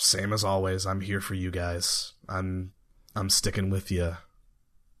same as always. I'm here for you guys. I'm sticking with you.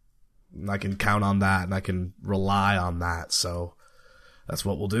 And I can count on that, and I can rely on that. So that's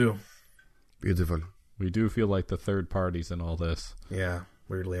what we'll do. Beautiful. We do feel like the third parties in all this. Yeah,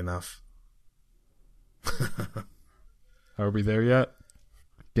 weirdly enough. Are we there yet?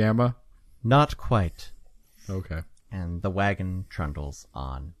 Gamma? Not quite. Okay. And the wagon trundles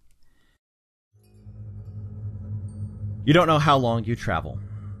on. You don't know how long you travel.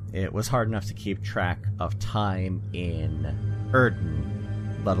 It was hard enough to keep track of time in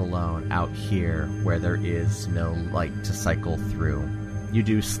Erden, let alone out here where there is no light to cycle through. You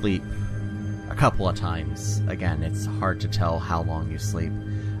do sleep a couple of times. Again, it's hard to tell how long you sleep,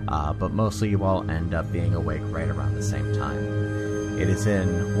 but mostly you all end up being awake right around the same time. It is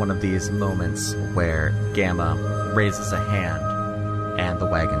in one of these moments where Gamma raises a hand and the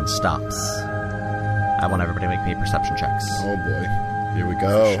wagon stops. I want everybody to make me perception checks. Oh boy. Here we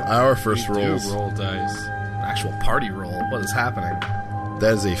go. Our first We do rolls. roll dice. Actual party roll. What is happening?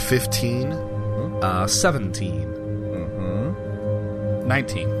 That is a 15. 17.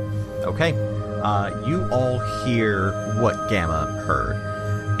 19. Okay. You all hear what Gamma heard,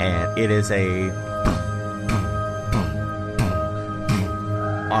 and it is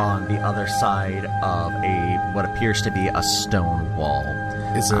on the other side of what appears to be a stone wall.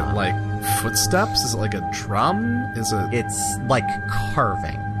 Is it like footsteps? Is it like a drum? Is it... It's like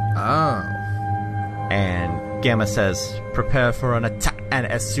carving. Oh. And Gamma says, "Prepare for an attack." And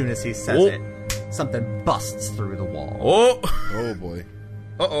as soon as he says it, something busts through the wall. Oh boy.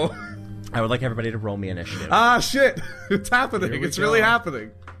 Uh-oh. I would like everybody to roll me initiative. Ah, shit! It's happening. It's really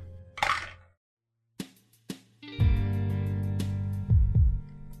happening.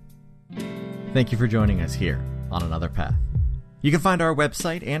 Thank you for joining us here on Another Path. You can find our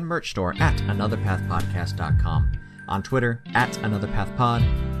website and merch store at anotherpathpodcast.com, on Twitter at anotherpathpod,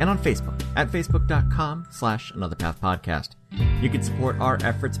 and on Facebook at facebook.com/anotherpathpodcast. You can support our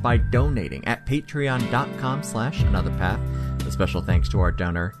efforts by donating at patreon.com/anotherpath, a special thanks to our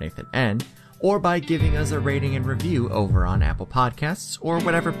donor, Nathan N., or by giving us a rating and review over on Apple Podcasts or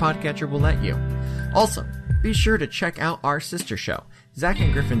whatever podcatcher will let you. Also, be sure to check out our sister show, Zach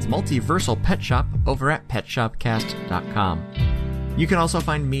and Griffin's Multiversal Pet Shop, over at petshopcast.com. You can also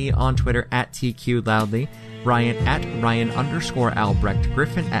find me on Twitter at TQLoudly, Ryan at Ryan_Albrecht,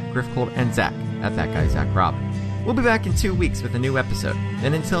 Griffin at Griffcold, and Zach at That Guy Zach Rob. We'll be back in 2 weeks with a new episode,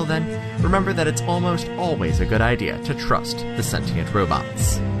 and until then, remember that it's almost always a good idea to trust the sentient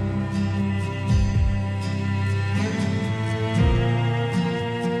robots.